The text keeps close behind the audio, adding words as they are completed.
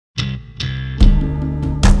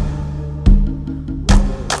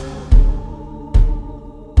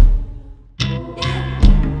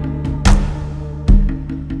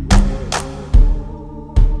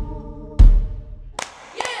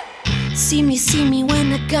see me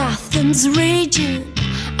when the Gotham's raging.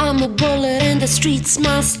 I'm a bullet and the streets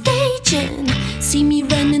my staging. See me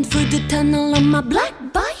running through the tunnel on my black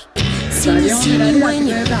bike. See me when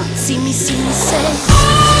you see me say,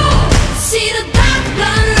 oh, see the dark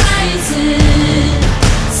blood rising.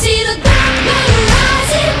 See the dark blood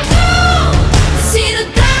rising. Oh, see the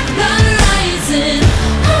dark blood rising.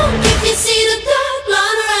 Oh, if you see the dark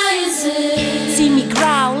blood rising. See me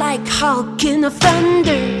growl like Hulk in a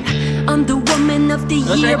thunder. I'm the woman of the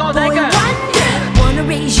year, boy wonder. Wanna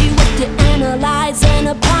raise you up to analyze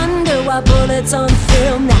and ponder while bullets on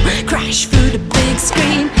film now crash through the big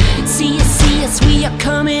screen. See us, we are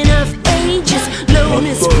coming of ages.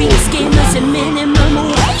 Loners, pre-schemers, and minimum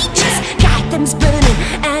wages. Gotham's burning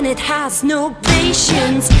and it has no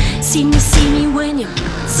patience. See me when you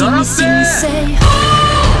see me say,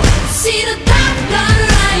 oh, see the dark blood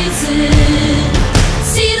rising.